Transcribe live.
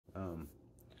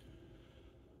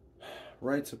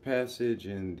rites of passage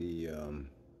in the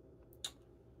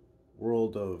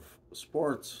world of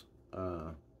sports.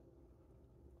 Uh,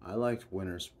 I liked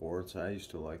winter sports. I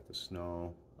used to like the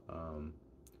snow.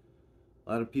 A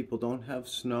lot of people don't have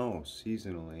snow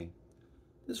seasonally.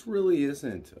 This really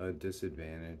isn't a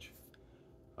disadvantage.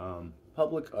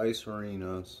 Public ice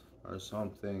arenas are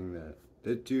something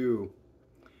that do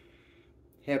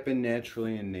happen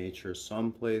naturally in nature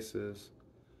some places,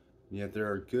 yet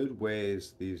there are good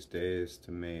ways these days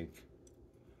to make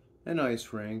an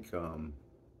ice rink.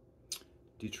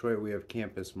 Detroit, we have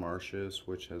Campus Martius,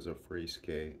 which has a free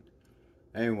skate.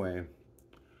 Anyway,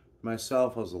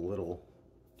 myself as a little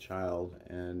child,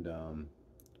 and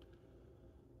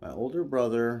my older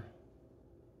brother,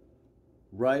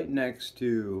 right next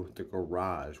to the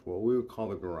garage, what we would call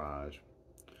the garage.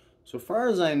 So far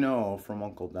as I know from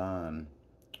Uncle Don,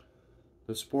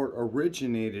 the sport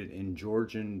originated in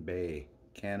Georgian Bay,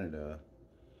 Canada.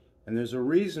 And there's a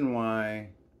reason why.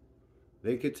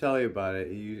 They could tell you about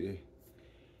it. You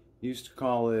used to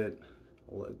call it,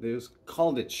 they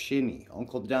called it shinny.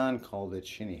 Uncle Don called it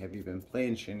shinny. Have you been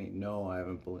playing shinny? No, I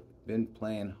haven't been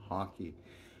playing hockey,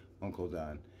 Uncle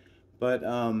Don. But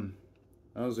I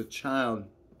was a child,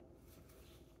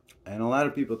 and a lot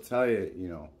of people tell you, you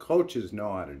know, coaches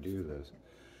know how to do this.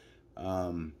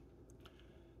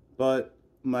 But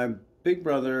my big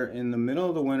brother, in the middle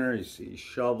of the winter, he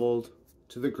shoveled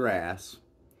to the grass,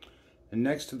 and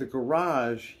next to the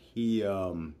garage, he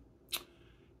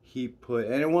put,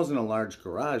 and it wasn't a large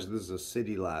garage, this is a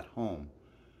city lot home,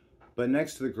 but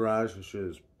next to the garage, which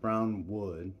is brown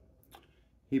wood,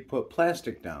 he put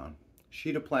plastic down,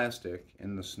 sheet of plastic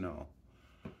in the snow,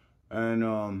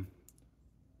 and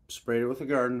sprayed it with a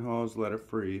garden hose, let it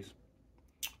freeze,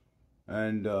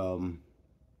 and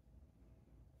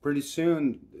pretty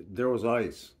soon there was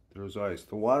ice. The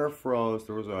water froze,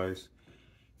 there was ice.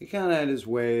 He kind of had his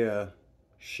way of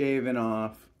shaving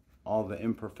off all the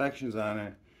imperfections on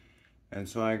it. And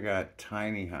so I got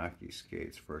tiny hockey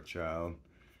skates for a child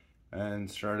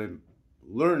and started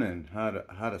learning how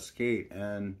to skate.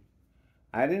 And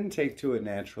I didn't take to it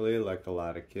naturally like a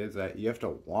lot of kids. You have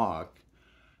to walk,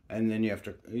 and then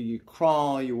you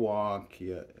crawl, you walk.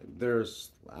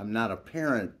 I'm not a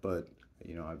parent, but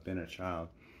you know, I've been a child.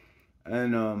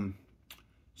 And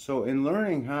so in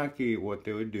learning hockey, what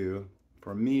they would do,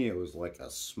 for me, it was like a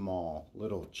small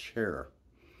little chair.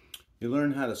 You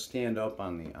learn how to stand up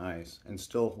on the ice and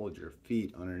still hold your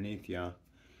feet underneath you.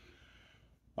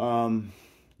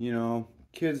 You know,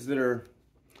 kids that are,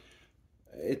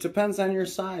 it depends on your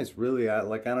size, really. I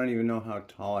don't even know how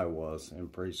tall I was in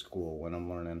preschool when I'm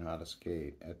learning how to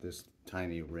skate at this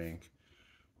tiny rink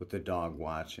with the dog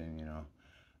watching, you know.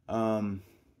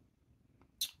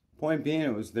 Point being,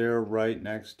 it was there right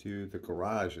next to the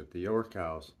garage at the York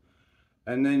House.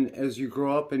 And then as you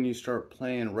grow up and you start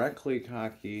playing rec league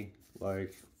hockey,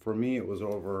 like for me it was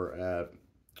over at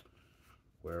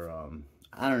where,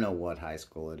 I don't know what high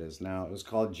school it is now. It was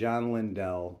called John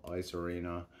Lindell Ice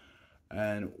Arena.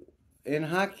 And in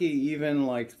hockey, even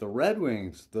like the Red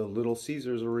Wings, the Little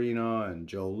Caesars Arena and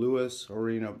Joe Louis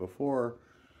Arena before,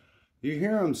 you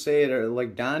hear them say it, or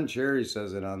like Don Cherry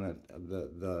says it on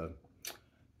the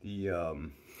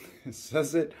it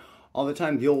says it all the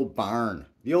time, the old barn,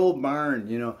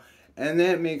 you know. And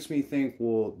that makes me think,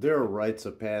 well, there are rites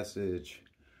of passage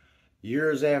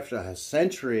years after, a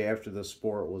century after the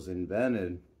sport was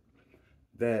invented,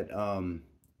 that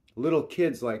little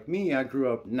kids like me, I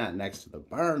grew up not next to the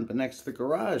barn, but next to the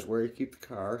garage where you keep the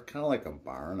car, kind of like a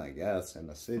barn, I guess, in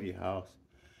a city house.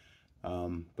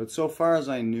 But so far as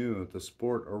I knew, the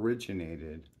sport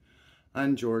originated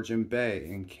on Georgian Bay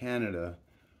in Canada,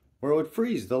 where it would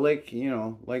freeze. The lake, you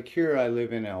know, like here I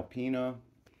live in Alpena.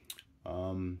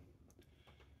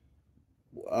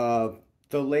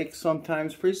 The lake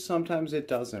sometimes freezes, sometimes it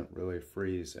doesn't really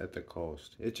freeze at the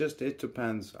coast. It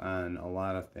depends on a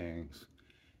lot of things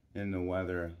in the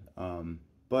weather.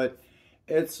 But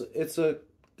it's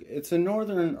a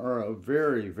northern or a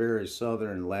very, very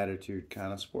southern latitude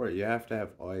kind of sport. You have to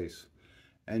have ice.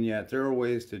 And yet there are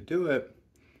ways to do it,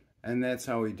 and that's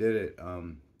how we did it.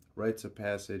 Rites of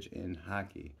passage in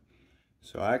hockey.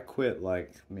 So I quit,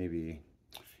 like, maybe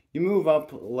you move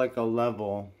up like a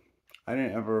level. I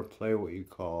didn't ever play what you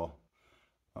call,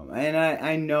 and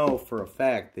I know for a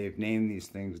fact they've named these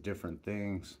things different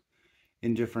things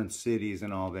in different cities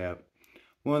and all that.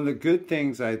 One of the good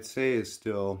things I'd say is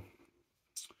still,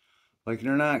 like,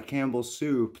 they're not Campbell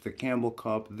Soup, the Campbell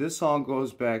Cup. This all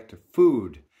goes back to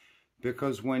food,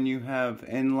 because when you have,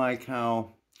 and like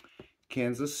how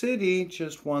Kansas City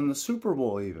just won the Super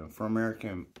Bowl, even for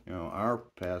American, you know, our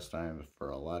pastime, for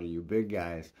a lot of you big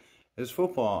guys. is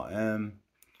football. And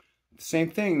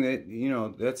same thing, that, you know,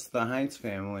 that's the Heinz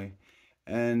family.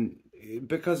 And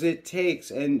because it takes,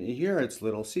 and here it's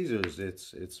Little Caesars,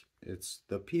 it's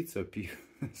the pizza people,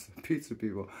 it's the pizza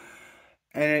people.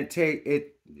 And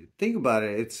think about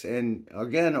it, it's, and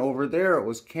again, over there it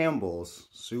was Campbell's,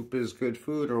 soup is good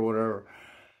food or whatever.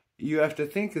 You have to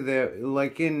think of that,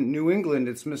 like in New England,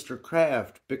 it's Mr.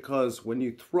 Kraft, because when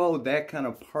you throw that kind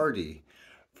of party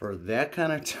for that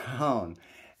kind of town,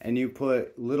 and you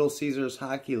put Little Caesars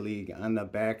Hockey League on the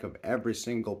back of every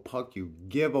single puck you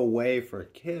give away for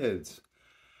kids,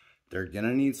 they're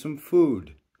gonna need some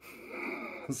food.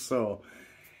 So,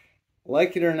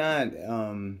 like it or not,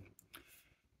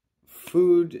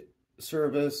 food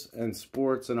service and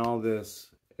sports and all this,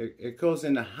 it goes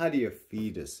into how do you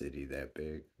feed a city that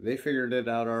big. They figured it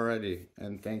out already,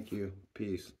 and thank you.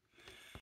 Peace.